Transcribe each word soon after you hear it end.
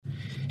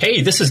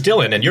Hey, this is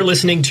Dylan, and you're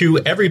listening to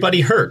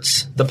Everybody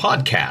Hurts, the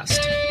podcast.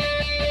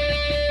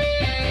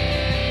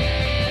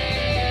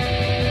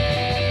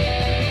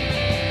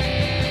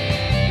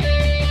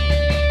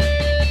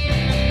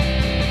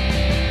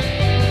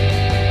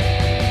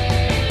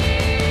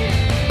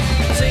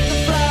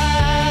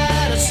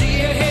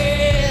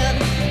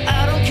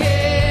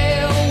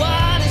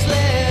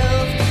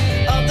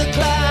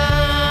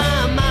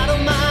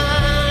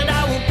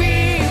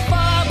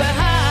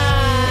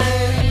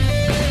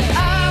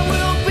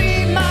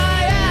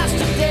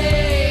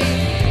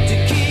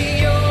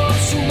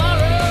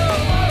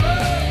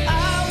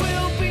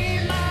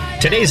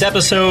 Today's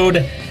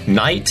episode,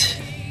 Knight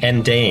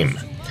and Dame.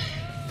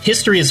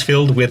 History is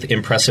filled with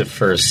impressive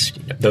firsts,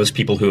 those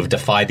people who have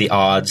defied the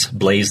odds,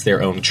 blazed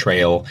their own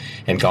trail,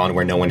 and gone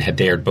where no one had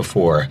dared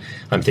before.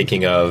 I'm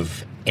thinking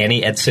of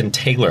Annie Edson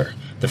Taylor,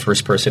 the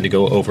first person to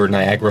go over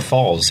Niagara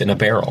Falls in a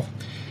barrel,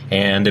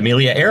 and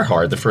Amelia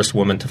Earhart, the first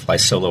woman to fly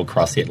solo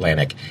across the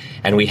Atlantic.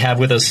 And we have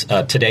with us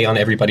today on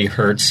Everybody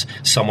Hurts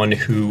someone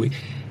who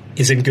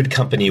is in good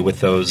company with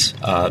those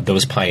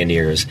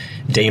pioneers.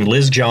 Dame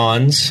Liz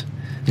Johns,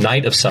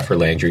 Knight of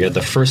Sufferlandria,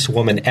 the first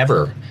woman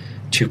ever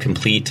to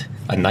complete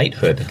a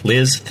knighthood.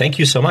 Liz, thank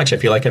you so much. I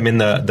feel like I'm in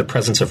the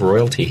presence of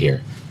royalty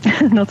here.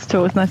 Not at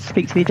all. It's nice to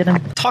speak to you,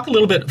 Dylan. Talk a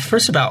little bit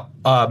first about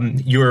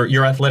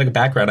your athletic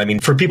background. I mean,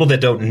 for people that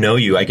don't know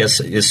you, I guess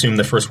assume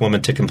the first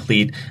woman to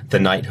complete the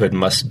knighthood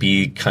must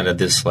be kind of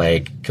this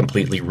like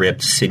completely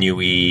ripped,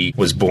 sinewy,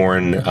 was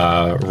born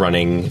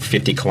running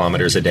 50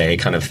 kilometers a day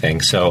kind of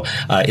thing. So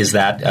is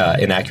that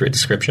an accurate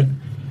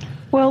description?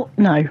 Well,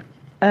 no.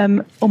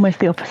 Almost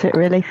the opposite,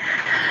 really.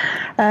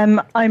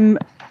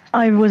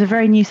 I was a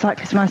very new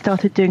cyclist when I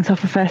started doing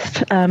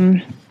Sufferfest.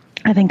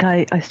 I think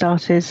I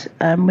started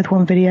with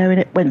one video and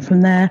it went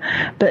from there.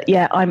 But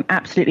yeah, I'm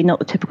absolutely not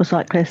the typical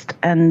cyclist,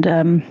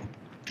 and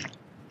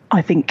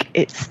I think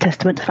it's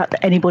testament to the fact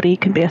that anybody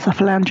can be a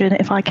Sufferlandrian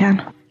if I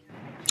can.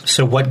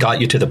 So what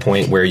got you to the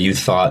point where you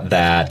thought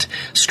that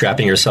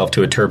strapping yourself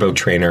to a turbo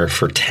trainer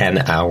for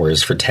 10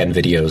 hours for 10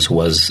 videos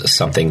was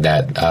something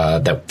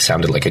that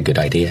sounded like a good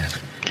idea?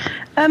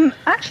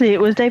 Actually,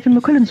 it was David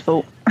McQuillan's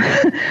fault.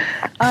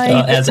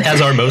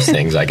 As are most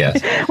things, I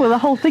guess. Well, the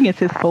whole thing is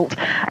his fault.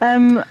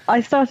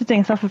 I started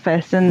doing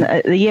Sufferfest, and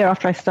the year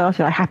after I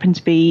started, I happened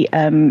to be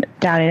down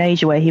in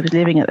Asia where he was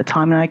living at the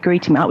time, and I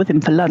agreed to meet up with him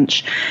for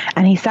lunch.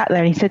 And he sat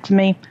there and he said to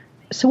me,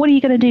 "So what are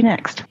you going to do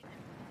next?"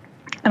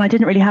 And I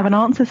didn't really have an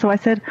answer, so I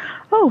said,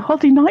 "Oh, I'll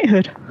do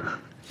knighthood,"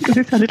 because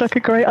it sounded like a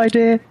great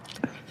idea.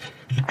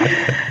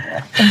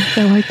 And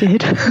so I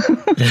did.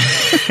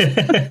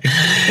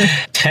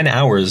 10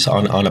 hours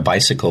on a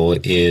bicycle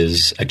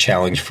is a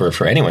challenge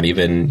for anyone,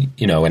 even,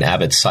 an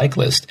avid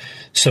cyclist.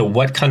 So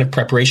what kind of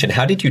preparation,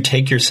 how did you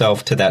take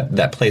yourself to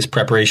that place,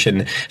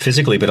 preparation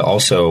physically, but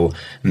also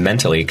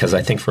mentally? Because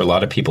I think for a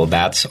lot of people,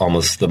 that's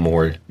almost the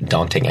more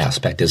daunting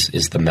aspect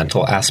is the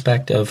mental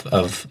aspect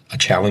of a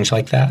challenge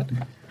like that.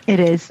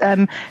 It is.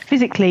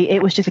 Physically,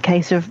 it was just a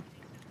case of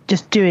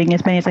just doing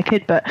as many as I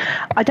could, but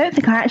I don't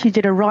think I actually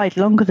did a ride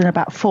longer than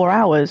about 4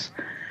 hours,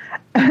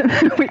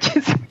 which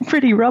is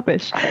pretty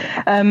rubbish.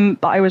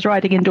 But I was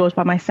riding indoors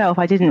by myself.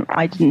 I didn't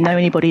know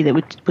anybody that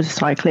was a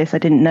cyclist. I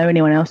didn't know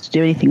anyone else to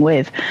do anything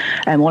with.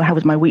 All I had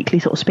was my weekly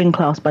sort of spin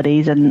class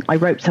buddies, and I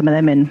roped some of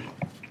them in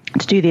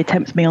to do the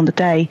attempt with me on the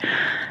day,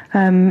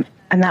 and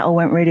that all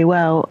went really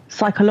well.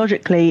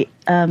 Psychologically,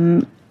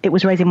 it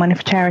was raising money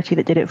for charity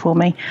that did it for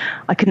me.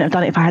 I couldn't have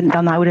done it if I hadn't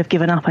done that. I would have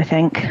given up, I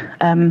think.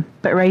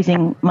 But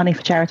raising money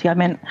for charity, I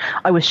meant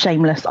I was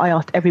shameless. I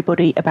asked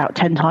everybody about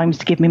 10 times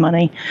to give me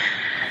money.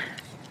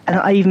 And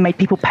I even made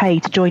people pay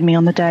to join me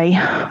on the day.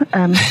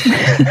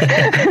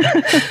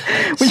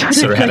 Which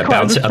sort of had a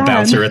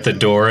bouncer at the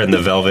door and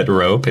the velvet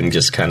rope and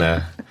just kind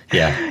of,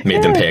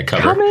 made them pay a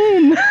cover. Come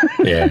in.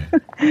 Yeah.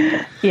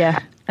 Yeah.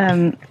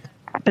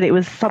 But it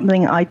was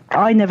something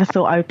I never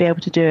thought I would be able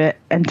to do it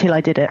until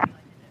I did it.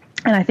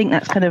 And I think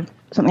that's kind of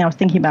something I was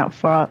thinking about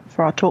for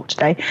our talk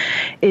today,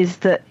 is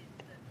that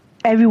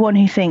everyone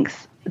who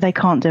thinks they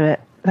can't do it,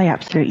 they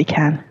absolutely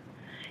can.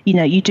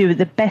 You do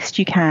the best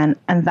you can,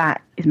 and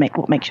that is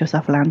what makes you a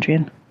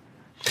Sufferlandrian.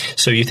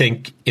 So you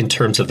think in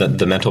terms of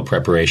the mental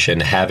preparation,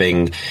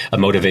 having a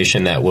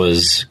motivation that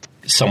was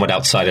somewhat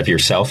outside of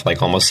yourself,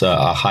 like almost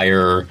a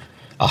higher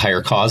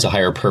cause, a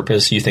higher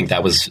purpose, you think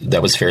that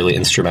was fairly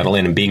instrumental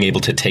in being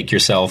able to take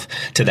yourself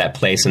to that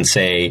place and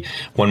say,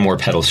 one more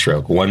pedal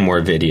stroke, one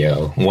more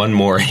video, one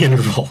more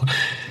interval?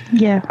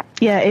 Yeah,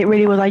 it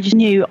really was. I just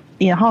knew,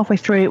 halfway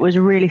through it was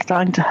really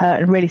starting to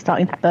hurt and really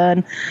starting to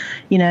burn.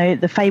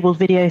 The fabled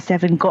video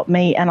 7 got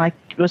me and I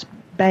was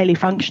barely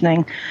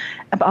functioning.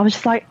 But I was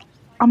just like,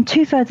 I'm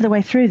 2/3 of the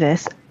way through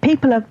this.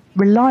 People are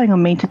relying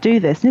on me to do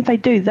this. And if they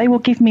do, they will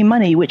give me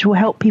money, which will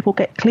help people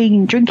get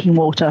clean drinking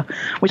water,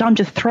 which I'm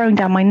just throwing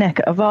down my neck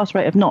at a vast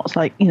rate of knots.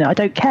 Like, I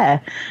don't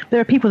care. There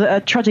are people that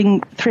are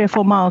trudging 3 or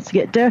 4 miles to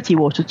get dirty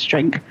water to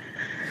drink.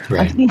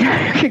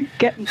 Right.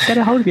 Get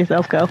a hold of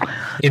yourself, girl.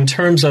 In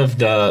terms of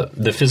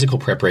the physical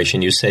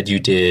preparation, you said you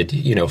did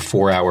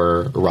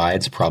 4-hour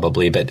rides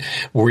probably, but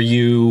were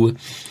you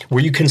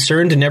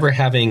concerned never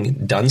having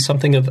done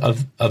something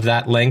of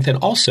that length, and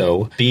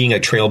also being a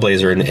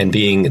trailblazer and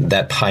being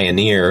that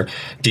pioneer?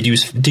 Did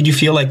you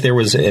feel like there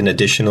was an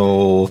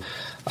additional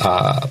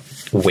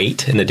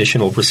weight, an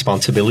additional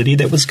responsibility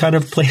that was kind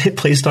of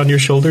placed on your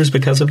shoulders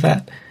because of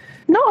that?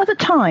 Not at the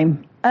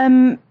time.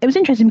 It was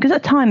interesting because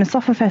at the time the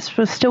Sufferfest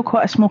was still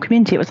quite a small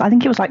community. I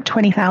think it was like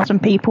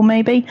 20,000 people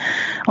maybe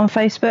on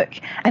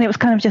Facebook, and it was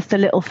kind of just a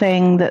little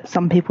thing that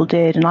some people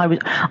did. And I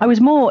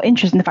was more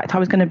interested in the fact I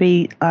was going to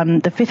be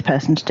the fifth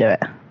person to do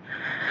it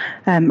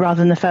rather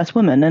than the first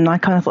woman, and I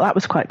kind of thought that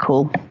was quite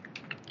cool.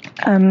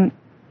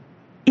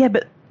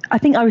 But I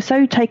think I was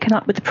so taken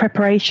up with the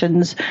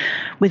preparations,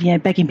 with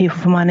begging people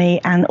for money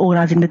and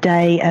organising the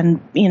day,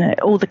 and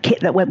all the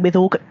kit that went with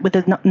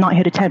the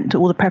knighthood attempt,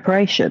 all the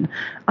preparation.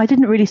 I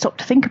didn't really stop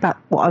to think about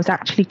what I was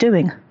actually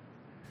doing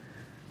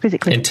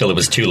physically until it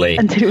was too late.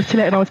 And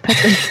I was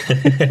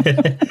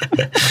pedaling.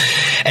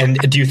 And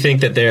do you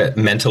think that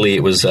mentally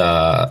it was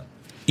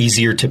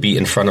easier to be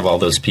in front of all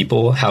those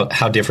people?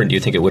 How different do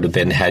you think it would have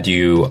been had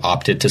you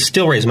opted to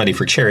still raise money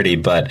for charity,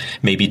 but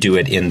maybe do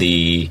it in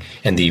the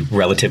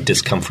relative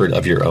discomfort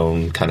of your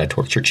own kind of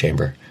torture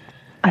chamber?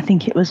 I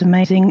think it was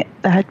amazing.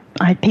 I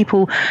had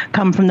people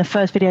come from the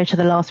first video to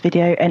the last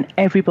video, and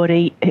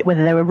everybody,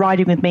 whether they were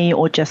riding with me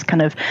or just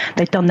kind of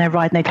they'd done their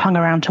ride and they'd hung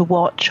around to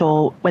watch,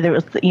 or whether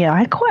it was, I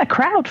had quite a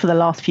crowd for the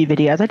last few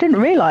videos. I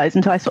didn't realise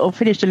until I sort of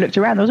finished and looked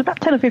around. There was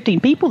about 10 or 15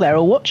 people there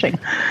all watching.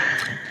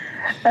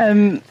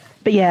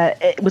 But yeah,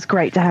 it was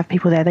great to have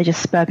people there. They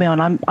just spurred me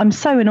on. I'm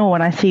so in awe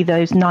when I see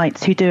those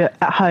knights who do it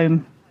at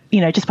home,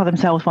 just by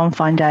themselves one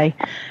fine day.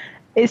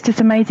 It's just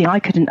amazing. I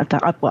couldn't have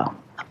done. Well,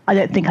 I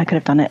don't think I could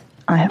have done it.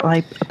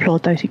 I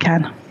applaud those who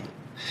can.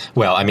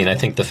 Well, I mean, I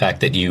think the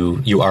fact that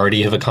you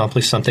already have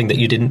accomplished something that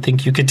you didn't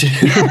think you could do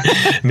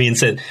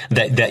means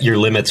that your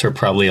limits are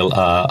probably a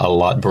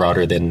lot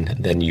broader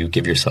than you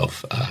give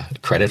yourself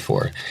credit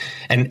for.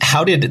 And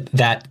how did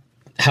that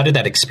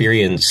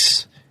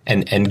experience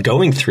and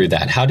going through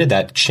that, how did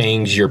that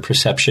change your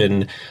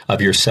perception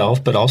of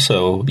yourself, but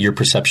also your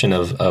perception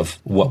of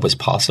what was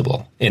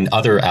possible in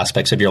other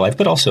aspects of your life,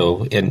 but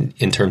also in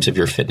terms of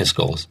your fitness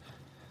goals?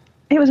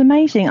 It was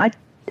amazing.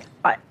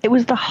 It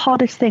was the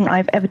hardest thing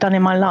I've ever done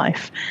in my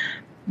life.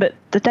 But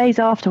the days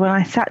after, when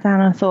I sat down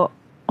and thought,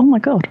 oh my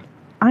God,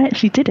 I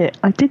actually did it.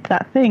 I did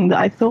that thing that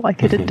I thought I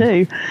couldn't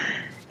do.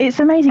 It's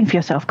amazing for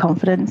your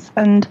self-confidence.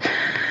 And,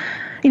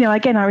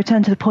 again, I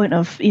return to the point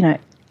of,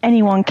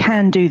 anyone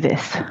can do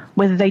this,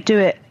 whether they do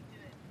it,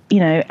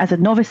 as a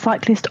novice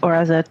cyclist or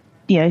as a,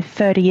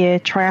 30-year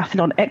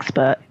triathlon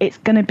expert. It's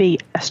going to be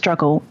a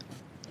struggle,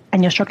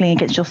 and you're struggling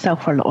against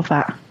yourself for a lot of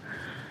that.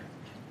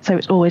 So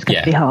it's always going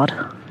to be hard.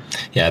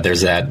 Yeah,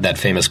 there's that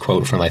famous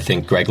quote from, I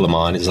think, Greg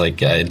LeMond is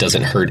like, it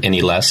doesn't hurt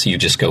any less, you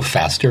just go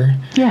faster.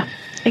 Yeah,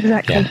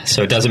 exactly. Yeah,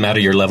 so it doesn't matter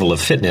your level of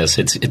fitness,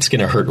 it's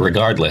going to hurt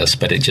regardless,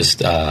 but it's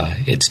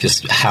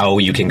just how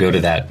you can go to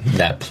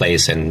that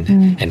place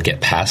and get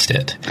past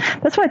it.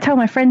 That's what I tell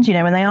my friends,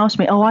 when they ask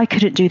me, oh, I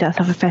couldn't do that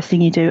Sufferfest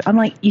thing you do. I'm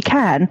like, you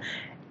can.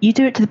 You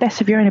do it to the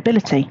best of your own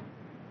ability.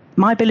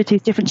 My ability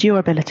is different to your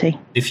ability.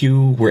 If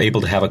you were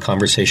able to have a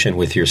conversation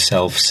with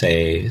yourself,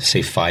 say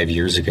 5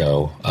 years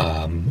ago,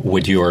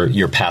 would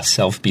your past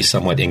self be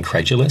somewhat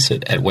incredulous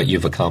at what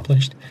you've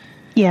accomplished?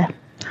 Yeah.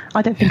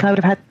 I don't think I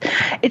would have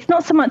had... It's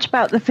not so much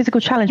about the physical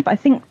challenge, but I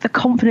think the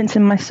confidence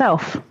in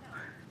myself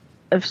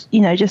of,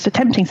 just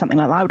attempting something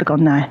like that, I would have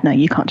gone, no,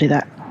 you can't do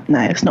that.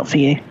 No, it's not for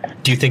you.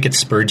 Do you think it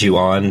spurred you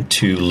on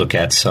to look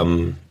at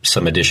some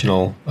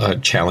additional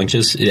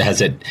challenges?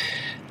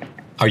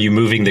 Are you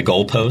moving the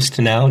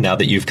goalpost now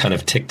that you've kind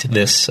of ticked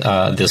this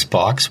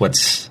box?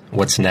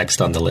 What's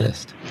next on the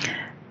list?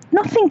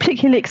 Nothing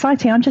particularly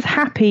exciting. I'm just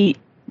happy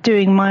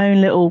doing my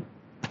own little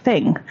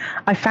thing.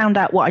 I found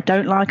out what I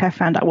don't like. I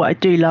found out what I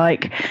do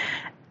like.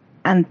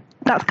 And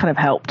that's kind of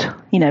helped.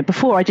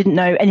 Before I didn't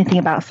know anything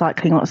about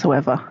cycling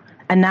whatsoever.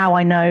 And now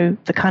I know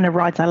the kind of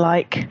rides I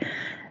like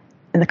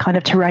and the kind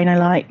of terrain I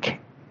like.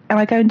 And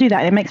I go and do that.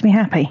 And it makes me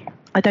happy.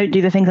 I don't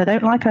do the things I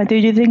don't like, and I do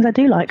the things I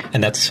do like.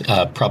 And that's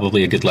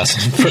probably a good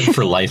lesson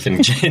for life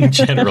in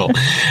general,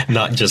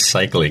 not just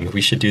cycling.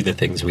 We should do the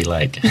things we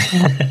like.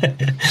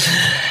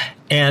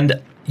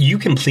 And you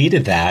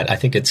completed that. I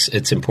think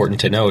it's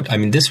important to note. I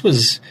mean, this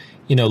was,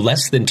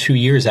 less than 2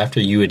 years after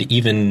you had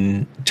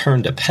even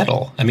turned a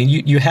pedal. I mean,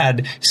 you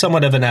had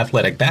somewhat of an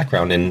athletic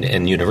background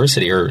in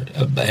university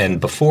and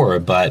before,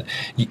 but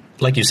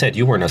like you said,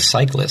 you weren't a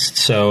cyclist.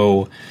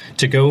 So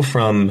to go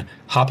from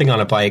hopping on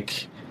a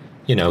bike,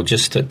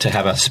 just to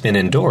have a spin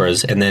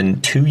indoors, and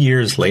then 2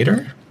 years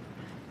later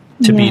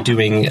to be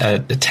doing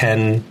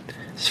 10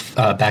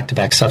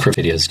 back-to-back Suffer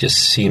videos just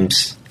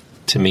seems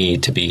to me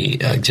to be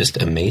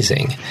just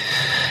amazing.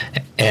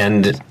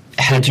 And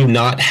had you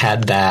not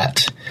had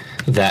that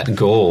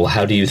goal,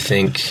 how do you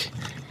think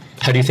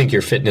How do you think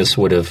your fitness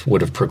would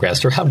have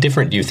progressed, or how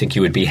different do you think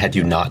you would be had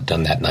you not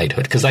done that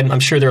knighthood? Because I'm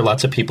sure there are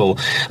lots of people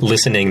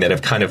listening that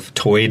have kind of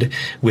toyed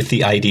with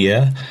the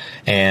idea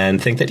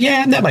and think that,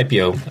 yeah, that might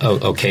be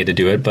okay to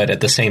do it, but at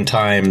the same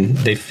time,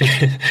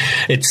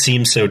 it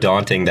seems so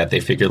daunting that they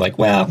figure like,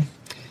 well,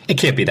 it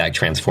can't be that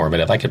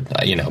transformative. I could,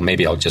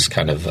 maybe I'll just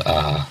kind of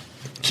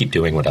keep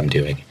doing what I'm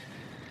doing.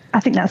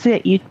 I think that's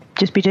it. You'd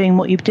just be doing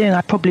what you're doing.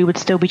 I probably would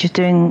still be just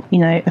doing,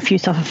 a few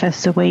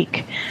Sufferfests a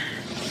week.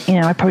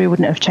 I probably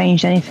wouldn't have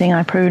changed anything.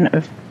 I probably wouldn't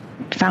have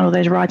found all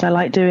those rides I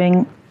like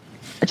doing.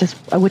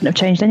 I wouldn't have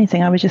changed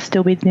anything. I would just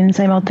still be doing the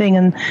same old thing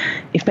and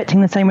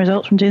expecting the same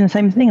results from doing the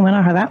same thing. And we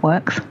know how that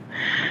works.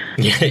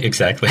 Yeah,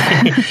 exactly.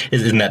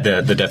 Isn't that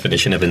the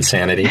definition of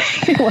insanity?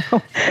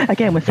 Well,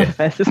 again, with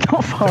Sufferfest, it's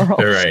not far off.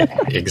 Right,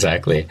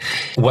 exactly.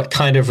 What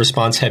kind of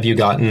response have you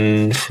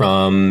gotten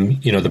from,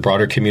 the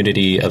broader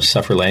community of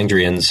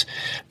Sufferlandrians,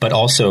 but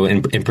also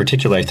in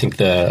particular, I think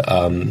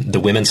the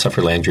women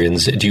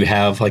Sufferlandrians? Do you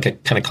have like a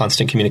kind of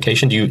constant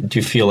communication? Do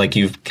you feel like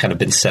you've kind of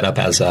been set up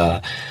as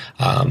a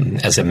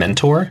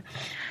mentor?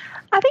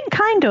 I think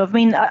kind of. I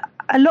mean, a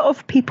lot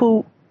of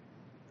people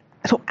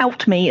sort of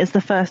out me as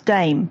the first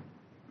dame,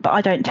 but I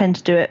don't tend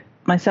to do it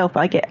myself.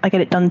 I get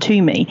it done to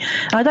me,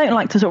 and I don't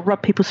like to sort of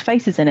rub people's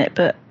faces in it.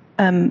 But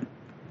I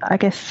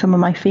guess some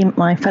of my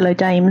fellow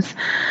dames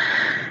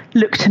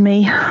look to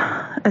me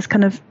as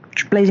kind of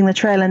blazing the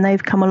trail, and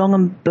they've come along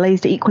and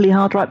blazed it equally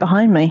hard right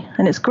behind me.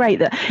 And it's great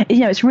that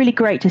it's really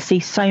great to see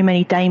so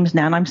many dames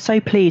now, and I'm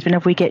so pleased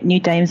whenever we get new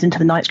dames into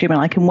the Knights group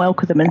and I can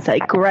welcome them and say,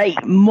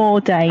 great,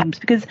 more dames,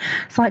 because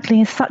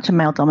cycling is such a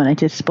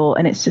male-dominated sport,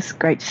 and it's just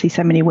great to see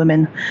so many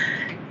women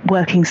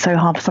working so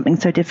hard for something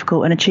so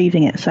difficult and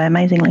achieving it so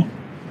amazingly.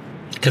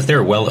 Because there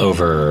are well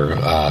over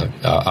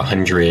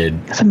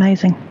 100. It's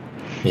amazing.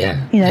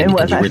 Yeah. In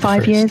what, about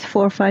 5 years,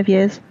 4 or 5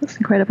 years? That's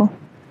incredible.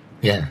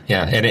 Yeah,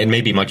 and it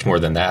may be much more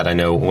than that. I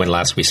know when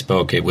last we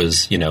spoke, it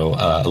was a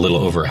little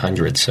over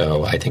 100.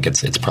 So I think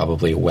it's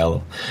probably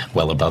well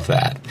above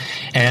that.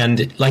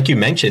 And like you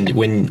mentioned,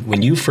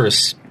 when you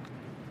first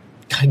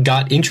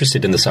got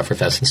interested in the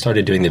Sufferfest and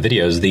started doing the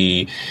videos,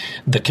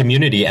 the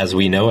community as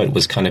we know it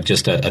was kind of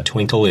just a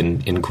twinkle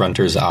in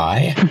Grunter's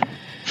eye.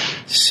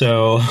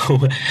 So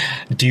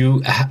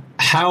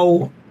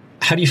how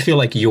do you feel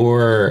like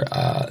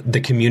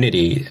the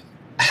community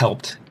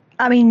helped?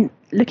 I mean,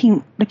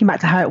 looking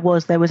back to how it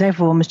was,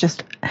 everyone was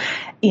just,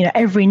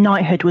 every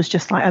knighthood was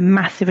just like a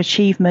massive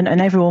achievement,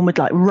 and everyone would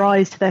like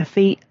rise to their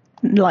feet,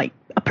 like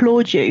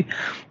applaud you.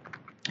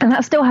 And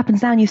that still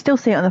happens now, and you still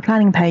see it on the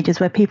planning pages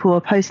where people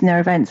are posting their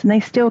events, and they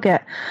still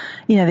get,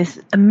 this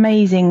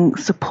amazing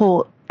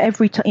support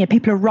every time.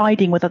 People are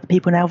riding with other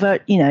people now,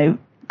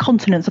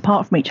 continents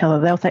apart from each other.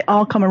 They'll say,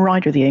 "I'll come and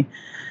ride with you,"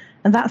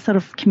 and that sort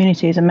of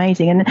community is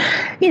amazing. And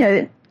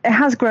it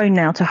has grown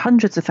now to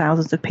hundreds of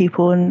thousands of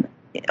people, and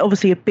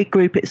obviously a big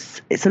group.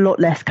 It's a lot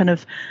less kind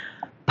of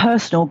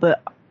personal,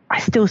 but I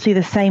still see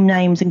the same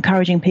names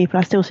encouraging people.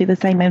 I still see the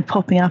same names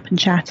popping up and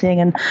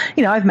chatting, and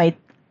I've made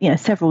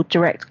several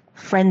direct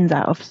friends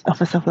out of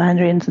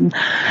Sufferlandrians and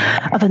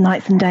other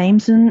knights and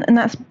dames, and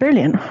that's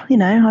brilliant.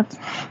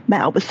 I've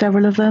met up with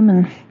several of them,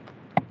 and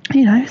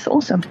it's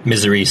awesome.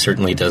 Misery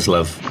certainly does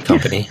love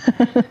company.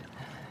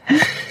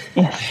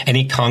 Yes.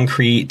 Any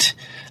concrete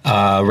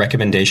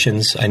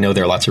recommendations? I know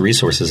there are lots of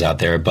resources out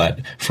there,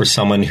 but for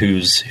someone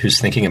who's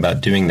thinking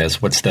about doing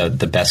this, what's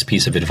the best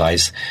piece of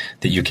advice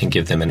that you can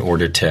give them in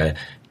order to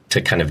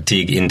kind of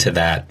dig into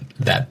that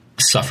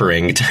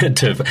suffering,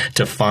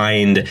 to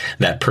find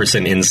that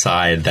person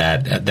inside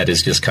that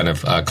is just kind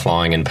of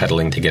clawing and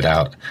pedaling to get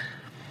out?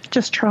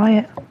 Just try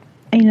it.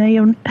 Funny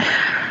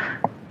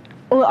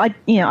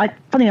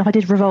enough, I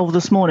did Revolve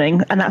this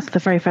morning, and that's the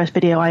very first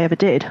video I ever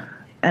did,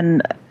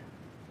 and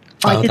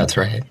that's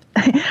right.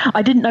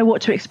 I didn't know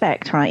what to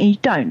expect, right? And you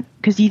don't,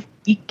 because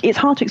it's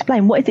hard to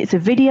explain. What is it? It's a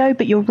video,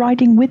 but you're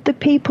riding with the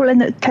people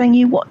and they're telling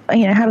you what,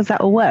 how does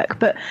that all work?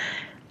 But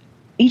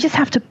you just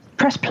have to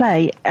press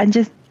play and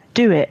just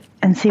do it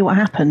and see what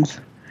happens.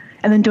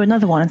 And then do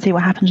another one and see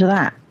what happens with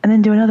that. And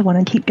then do another one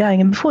and keep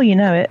going. And before you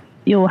know it,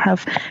 you'll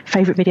have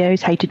favourite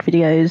videos, hated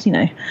videos.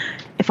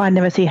 If I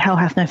never see Hell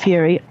Hath No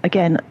Fury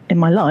again in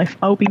my life,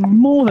 I'll be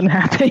more than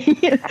happy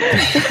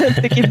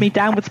to give me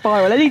Downward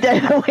Spiral any day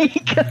of the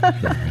week.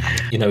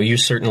 You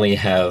certainly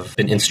have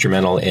been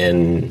instrumental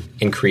in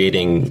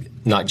creating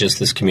not just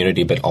this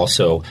community, but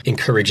also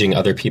encouraging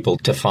other people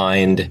to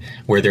find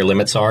where their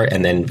limits are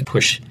and then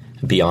push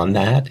beyond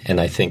that. And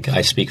I think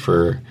I speak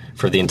for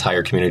the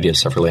entire community of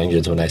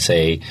Sufferlandrians when I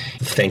say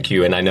thank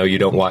you. And I know you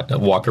don't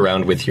walk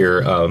around with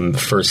your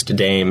first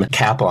dame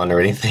cap on or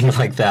anything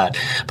like that.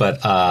 But,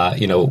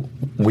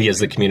 we as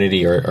the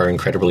community are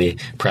incredibly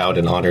proud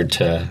and honored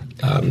to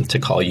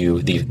call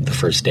you the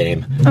first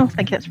dame. Oh,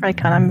 thank you. That's very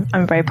kind.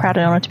 I'm very proud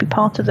and honored to be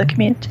part of the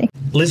community.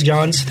 Liz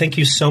Johns, thank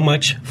you so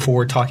much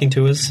for talking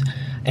to us.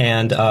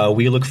 And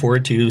we look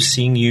forward to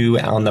seeing you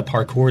on the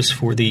parcours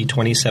for the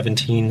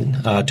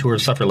 2017 Tour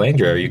of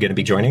Sufferlandria. Are you going to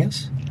be joining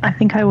us? I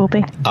think I will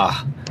be.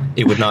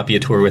 it would not be a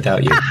tour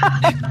without you.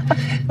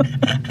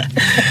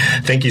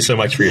 Thank you so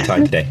much for your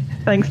time today.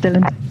 Thanks,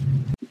 Dylan.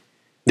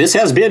 This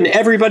has been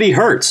Everybody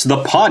Hurts,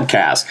 the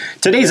podcast.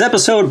 Today's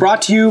episode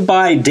brought to you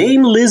by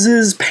Dame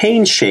Liz's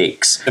Pain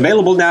Shakes,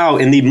 available now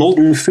in the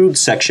molten food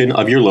section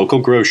of your local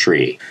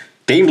grocery.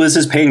 Dame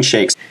Liz's Pain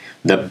Shakes,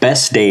 the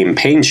best Dame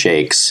Pain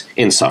Shakes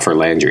in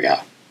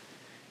Sufferlandria.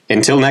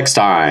 Until next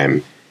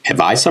time, have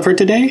I suffered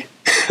today?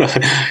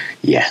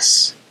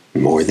 Yes,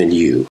 more than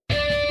you.